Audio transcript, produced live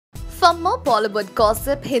For more Bollywood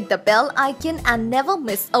gossip, hit the bell icon and never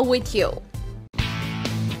miss a video.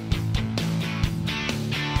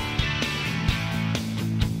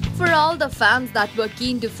 For all the fans that were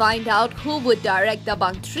keen to find out who would direct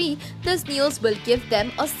Dabangg 3, this news will give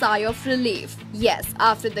them a sigh of relief. Yes,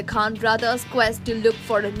 after the Khan brothers' quest to look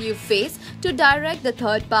for a new face to direct the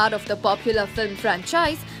third part of the popular film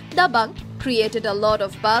franchise, Dabangg created a lot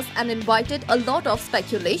of buzz and invited a lot of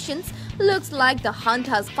speculations. Looks like the hunt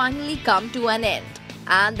has finally come to an end.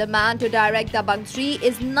 And the man to direct Dabangg 3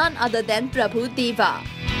 is none other than Prabhu Deva.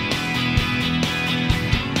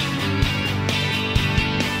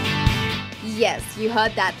 Yes, you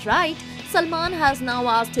heard that right. Salman has now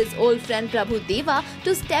asked his old friend Prabhu Deva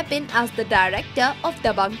to step in as the director of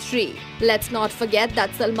Dabangg 3. Let's not forget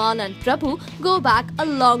that Salman and Prabhu go back a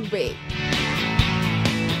long way.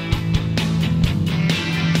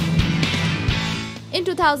 In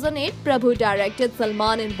 2008, Prabhu directed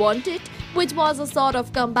Salman in Wanted, which was a sort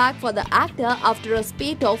of comeback for the actor after a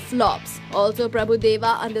spate of flops. Also, Prabhu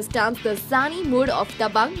Deva understands the zany mood of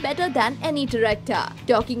Dabangg better than any director.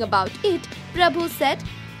 Talking about it, Prabhu said,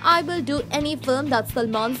 "I will do any film that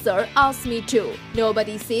Salman sir asks me to.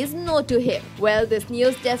 Nobody says no to him." Well, this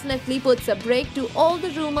news definitely puts a break to all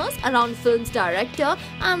the rumors around film's director,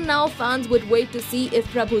 and now fans would wait to see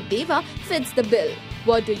if Prabhu Deva fits the bill.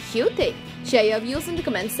 What do you think? Share your views in the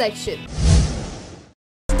comment section.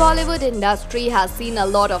 Bollywood industry has seen a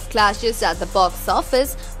lot of clashes at the box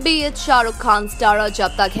office, be it Shah Rukh Khan's Tara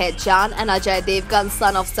Jab Tak Hai Jaan and Ajay Devgan's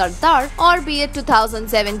Son of Sardar, or be it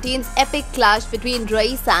 2017's epic clash between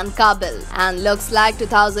Raees and Kabil. And looks like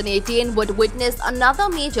 2018 would witness another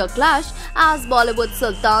major clash as Bollywood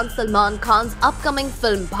Sultan Salman Khan's upcoming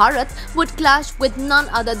film Bharat would clash with none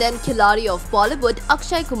other than Khiladi of Bollywood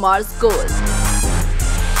Akshay Kumar's gold.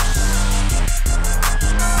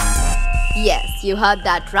 Yes, you heard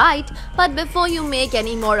that right, but before you make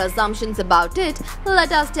any more assumptions about it,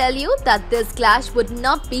 let us tell you that this clash would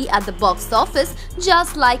not be at the box office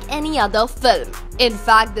just like any other film. In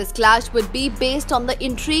fact, this clash would be based on the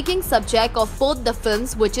intriguing subject of both the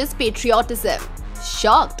films, which is patriotism.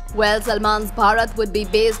 Shocked? Well, Salman's Bharat would be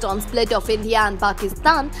based on split of India and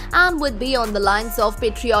Pakistan and would be on the lines of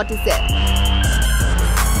patriotism.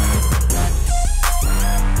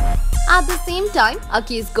 At the same time,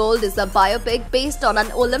 Aki's Gold is a biopic based on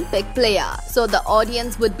an Olympic player, so the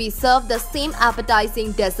audience would be served the same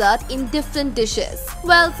appetizing dessert in different dishes.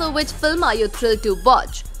 Well, so which film are you thrilled to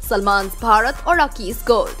watch? Salman's Bharat or Aki's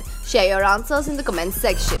Gold? Share your answers in the comment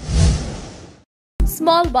section.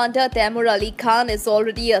 Small wonder Taimur Ali Khan is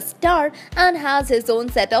already a star and has his own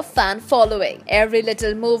set of fan following. Every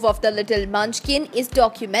little move of the little munchkin is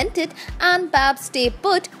documented, and Babs stay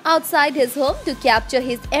put outside his home to capture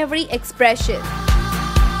his every expression.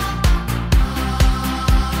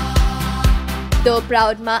 Though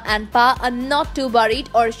proud Ma and Pa are not too worried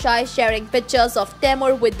or shy sharing pictures of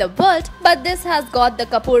Taimur with the world, but this has got the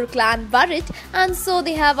Kapoor clan worried, and so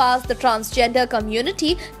they have asked the transgender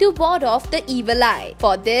community to ward off the evil eye.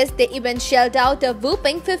 For this, they even shelled out a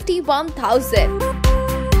whooping 51,000.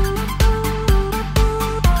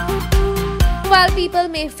 While people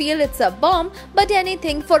may feel it's a bomb, but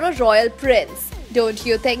anything for a royal prince. Don't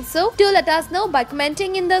you think so? Do let us know by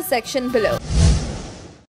commenting in the section below.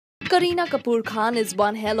 Kareena Kapoor Khan is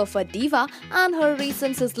one hell of a diva, and her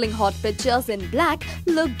recent sizzling hot pictures in black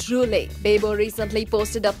look drooling. Bebo recently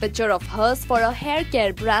posted a picture of hers for a hair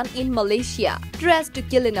care brand in Malaysia, dressed to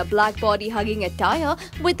kill in a black body-hugging attire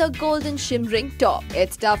with a golden shimmering top.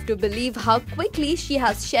 It's tough to believe how quickly she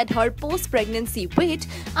has shed her post-pregnancy weight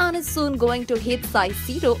and is soon going to hit size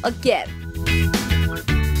 0 again.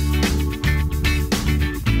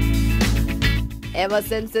 Ever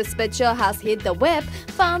since this picture has hit the web,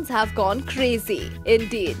 fans have gone crazy.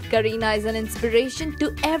 Indeed, Kareena is an inspiration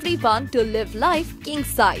to everyone to live life king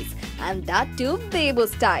size, and that too Bebo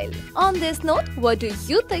style. On this note, what do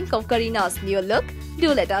you think of Kareena's new look?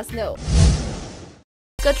 Do let us know.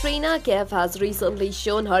 Katrina Kaif has recently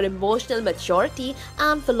shown her emotional maturity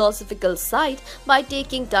and philosophical side by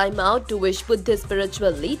taking time out to wish Buddhist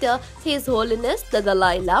spiritual leader His Holiness the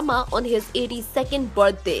Dalai Lama on his 82nd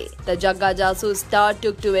birthday. The Jagga Jasu star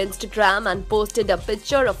took to Instagram and posted a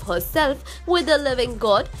picture of herself with the living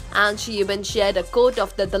god, and she even shared a quote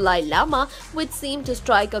of the Dalai Lama which seemed to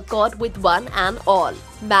strike a chord with one and all.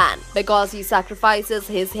 Man, because he sacrifices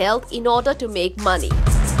his health in order to make money.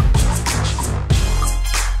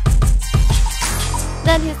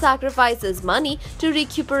 Then he sacrifices money to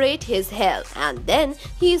recuperate his health, and then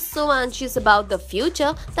he is so anxious about the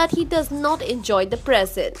future that he does not enjoy the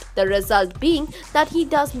present. The result being that he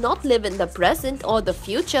does not live in the present or the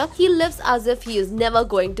future, he lives as if he is never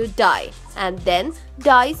going to die, and then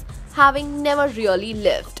dies having never really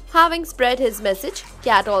lived. Having spread his message,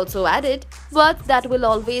 Cat also added, "Words that will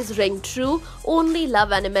always ring true, only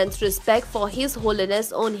love and immense respect for His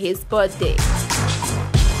Holiness on his birthday."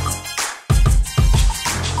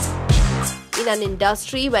 In an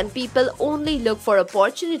industry when people only look for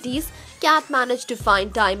opportunities, Cat managed to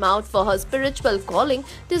find time out for her spiritual calling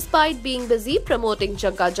despite being busy promoting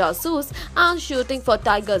Chakka Jasoos and shooting for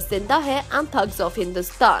Tiger Zinda Hai and Thugs of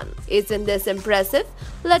Hindustan. Isn't this impressive?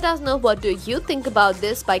 Let us know what do you think about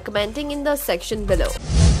this by commenting in the section below.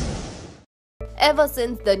 Ever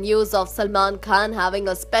since the news of Salman Khan having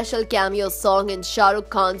a special cameo song in Shah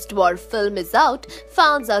Rukh Khan's dwarf film is out,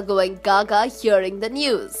 fans are going gaga hearing the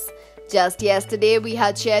news. Just yesterday, we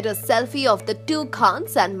had shared a selfie of the two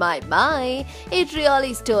Khans and my, it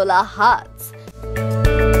really stole our hearts.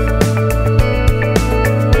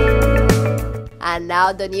 And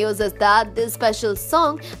now the news is that this special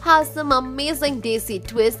song has some amazing desi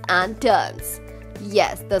twists and turns.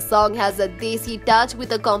 Yes, the song has a desi touch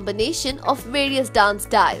with a combination of various dance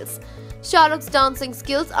styles. Shah Rukh's dancing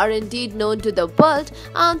skills are indeed known to the world,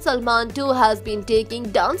 and Salman too has been taking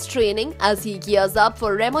dance training as he gears up for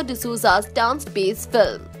Remo D'Souza's dance-based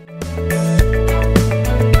film.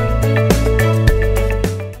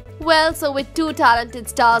 Well, so with two talented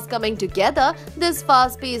stars coming together, this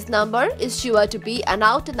fast-paced number is sure to be an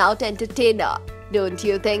out-and-out entertainer. Don't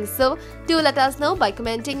you think so? Do let us know by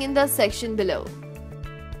commenting in the section below.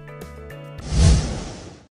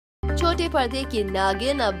 छोटे पर्दे की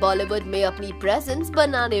नागिन अब बॉलीवुड में अपनी presence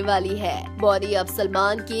बनाने वाली है। मौनी अब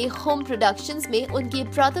सलमान के होम प्रोडक्शंस में उनके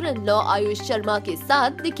brother in law Ayush Sharma के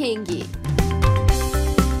साथ दिखेंगी।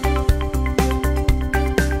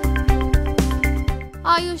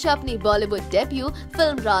 आयुष अपनी बॉलीवुड डेब्यू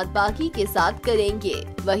फिल्म रात बाकी के साथ करेंगे,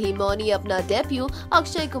 वहीं मौनी अपना डेब्यू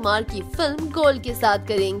अक्षय कुमार की फिल्म गोल्ड के साथ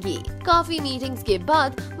करेंगी। काफी मीटिंग्स के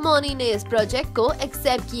बाद मौनी ने इस प्रोजेक्ट को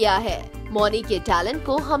एक्सेप्ट किया है। मौनी के टैलेंट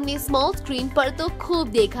को हमने स्मॉल स्क्रीन पर तो खूब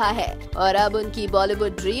देखा है और अब उनकी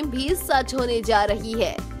बॉलीवुड ड्रीम भी सच होने जा रही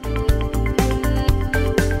है।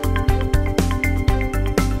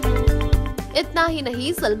 इतना ही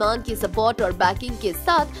नहीं, सलमान की सपोर्ट और बैकिंग के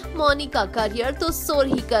साथ मौनी का करियर तो सोर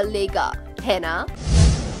ही कर लेगा, है ना?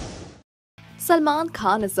 Salman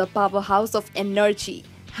Khan is a powerhouse of energy,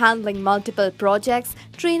 handling multiple projects,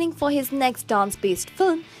 training for his next dance-based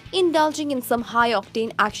film, indulging in some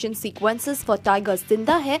high-octane action sequences for Tiger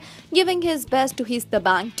Zinda Hai, giving his best to his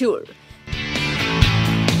Dabangg tour.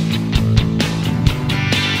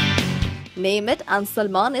 Name it and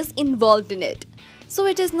Salman is involved in it. So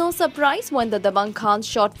it is no surprise when the Dabangg Khan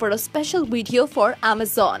shot for a special video for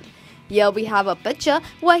Amazon. Here we have a picture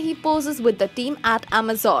where he poses with the team at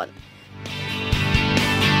Amazon.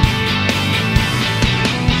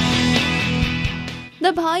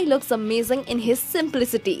 The bhai looks amazing in his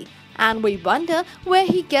simplicity, and we wonder where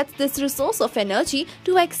he gets this resource of energy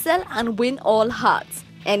to excel and win all hearts.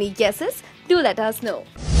 Any guesses? Do let us know.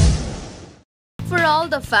 For all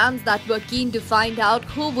the fans that were keen to find out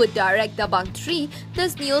who would direct Dabangg 3,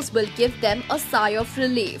 this news will give them a sigh of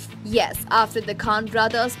relief. Yes, after the Khan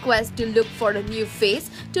brothers' quest to look for a new face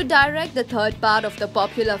to direct the third part of the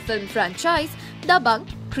popular film franchise,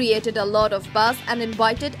 Dabangg created a lot of buzz and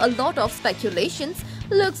invited a lot of speculations.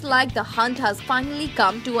 Looks like the hunt has finally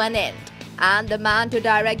come to an end. And the man to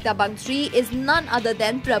direct Dabangg 3 is none other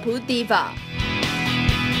than Prabhu Deva.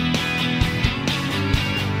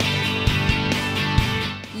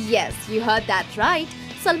 Yes, you heard that right.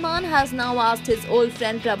 Salman has now asked his old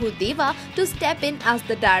friend Prabhu Deva to step in as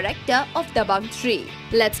the director of Dabangg 3.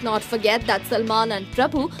 Let's not forget that Salman and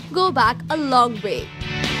Prabhu go back a long way.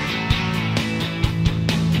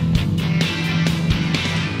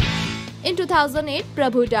 In 2008,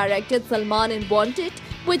 Prabhu directed Salman in Wanted,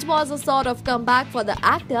 which was a sort of comeback for the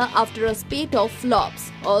actor after a spate of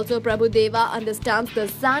flops. Also, Prabhu Deva understands the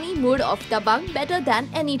zany mood of Dabangg better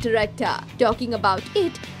than any director. Talking about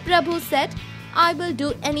it, Prabhu said, "I will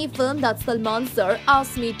do any film that Salman sir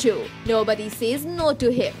asks me to. Nobody says no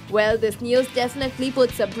to him." Well, this news definitely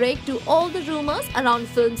puts a break to all the rumors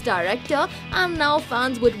around film's director, and now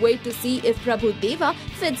fans would wait to see if Prabhu Deva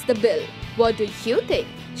fits the bill. What do you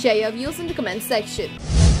think? Share your views in the comment section.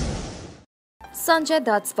 Sanjay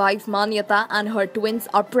Dutt's wife Manyata and her twins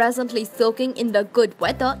are presently soaking in the good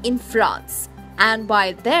weather in France. And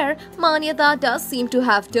while there, Manyata does seem to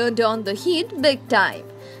have turned on the heat big time.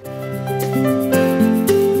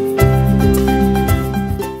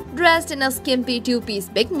 Dressed in a skimpy two-piece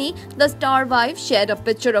bikini, the star wife shared a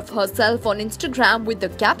picture of herself on Instagram with the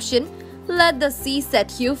caption, "Let the sea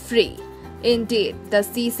set you free." Indeed, the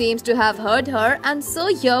sea seems to have heard her, and so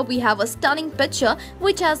here we have a stunning picture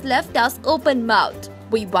which has left us open-mouthed.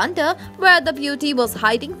 We wonder where the beauty was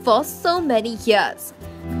hiding for so many years.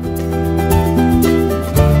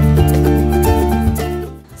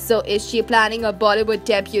 So is she planning a Bollywood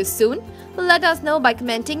debut soon? Let us know by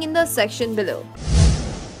commenting in the section below.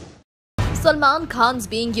 Salman Khan's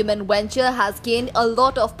Being Human venture has gained a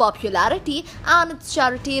lot of popularity, and its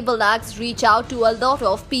charitable acts reach out to a lot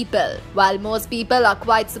of people. While most people are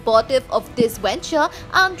quite supportive of this venture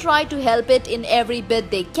and try to help it in every bit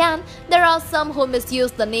they can, there are some who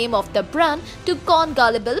misuse the name of the brand to con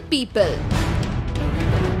gullible people.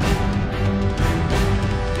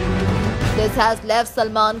 This has left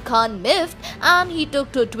Salman Khan miffed, and he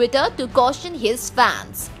took to Twitter to caution his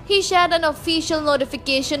fans. He shared an official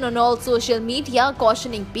notification on all social media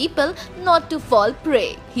cautioning people not to fall prey.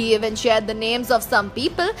 He even shared the names of some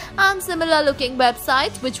people and similar looking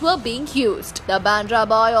websites which were being used. The Bandra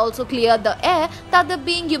boy also cleared the air that the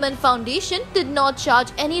Being Human Foundation did not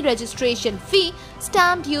charge any registration fee,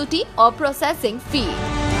 stamp duty or processing fee.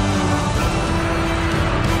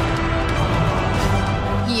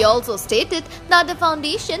 He also stated that the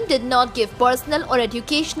foundation did not give personal or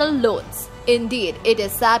educational loans. Indeed, it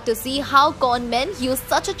is sad to see how con men use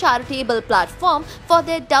such a charitable platform for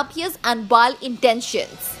their dubious and vile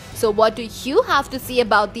intentions. So what do you have to say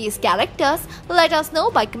about these characters? Let us know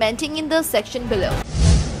by commenting in the section below.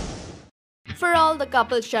 For all the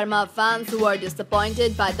Kapil Sharma fans who are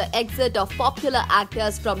disappointed by the exit of popular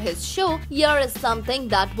actors from his show, here is something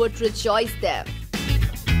that would rejoice them.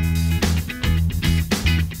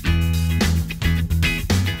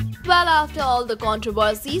 Well, after all the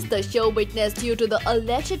controversies the show witnessed due to the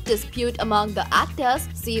alleged dispute among the actors,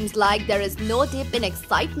 seems like there is no dip in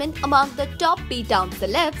excitement among the top B-Town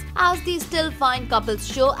celebs, as they still find Kapil's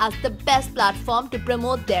show as the best platform to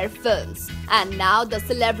promote their films. And now the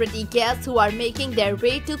celebrity guests who are making their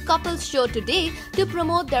way to Kapil's show today to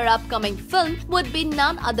promote their upcoming film would be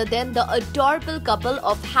none other than the adorable couple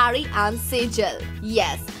of Harry and Sejal.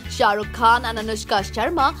 Yes, Shah Rukh Khan and Anushka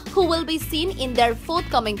Sharma, who will be seen in their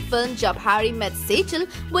forthcoming film Jab Harry Met Sejal,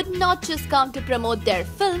 would not just come to promote their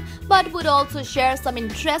film but would also share some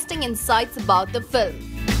interesting insights about the film.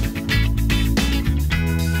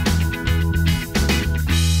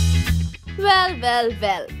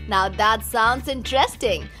 Well, now that sounds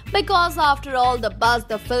interesting, because after all the buzz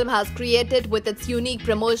the film has created with its unique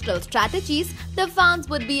promotional strategies, the fans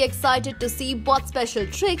would be excited to see what special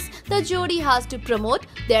tricks the Jodi has to promote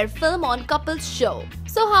their film on Kapil's show.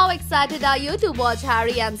 So how excited are you to watch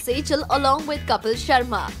Harry and Sejal along with Kapil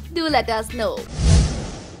Sharma? Do let us know.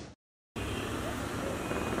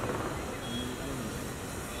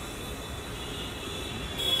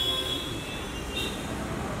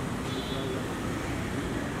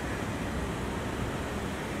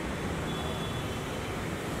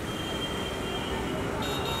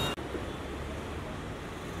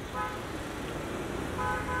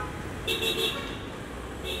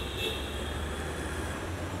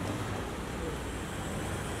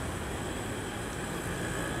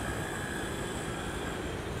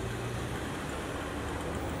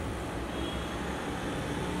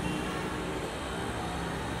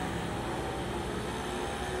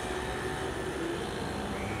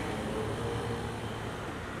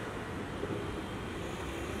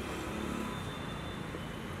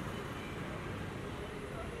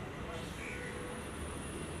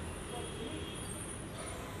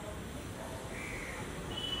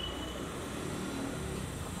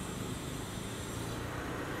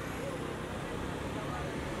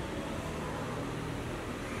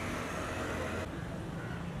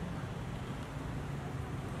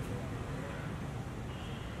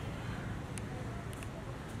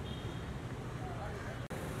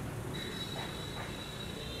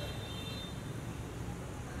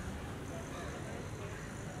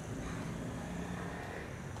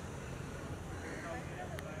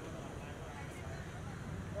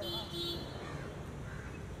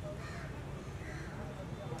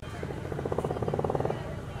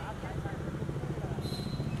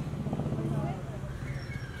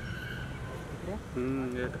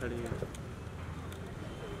 ये खड़ी है।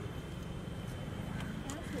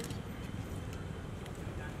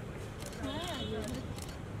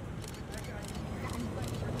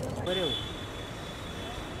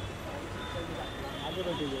 आगे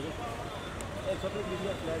बढ़ दीजिए। एक छोटी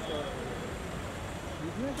video flash और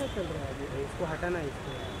इसमें क्या चल रहा है? इसको हटाना है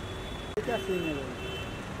इसको। क्या सीन है?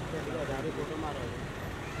 क्या फोटो मारा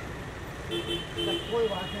है? कोई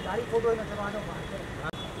बात नहीं, गाड़ी फोटो ही ना करवा दो बाहर से।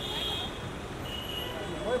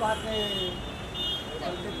 कोई बात नहीं,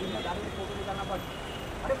 गाड़ी की फोटो निकालना पड़।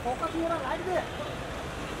 अरे फोकस नहीं हो रहा, लाइट दे।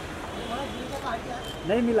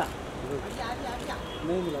 नहीं मिला,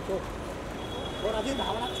 नहीं मिला तो और अभी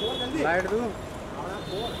धावना छोड़ जल्दी। लाइट दूँ, धावना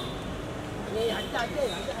छोड़। ये हट जा,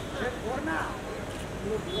 छोड़ना।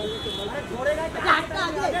 अरे छोड़ेगा क्या?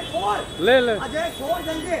 अजय छोड़, ले ले। अजय छोड़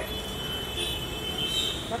जल्दी।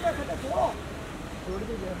 छोड़ो, छोड़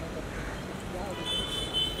दीजिए।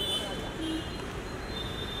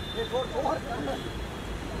 ये छोड़।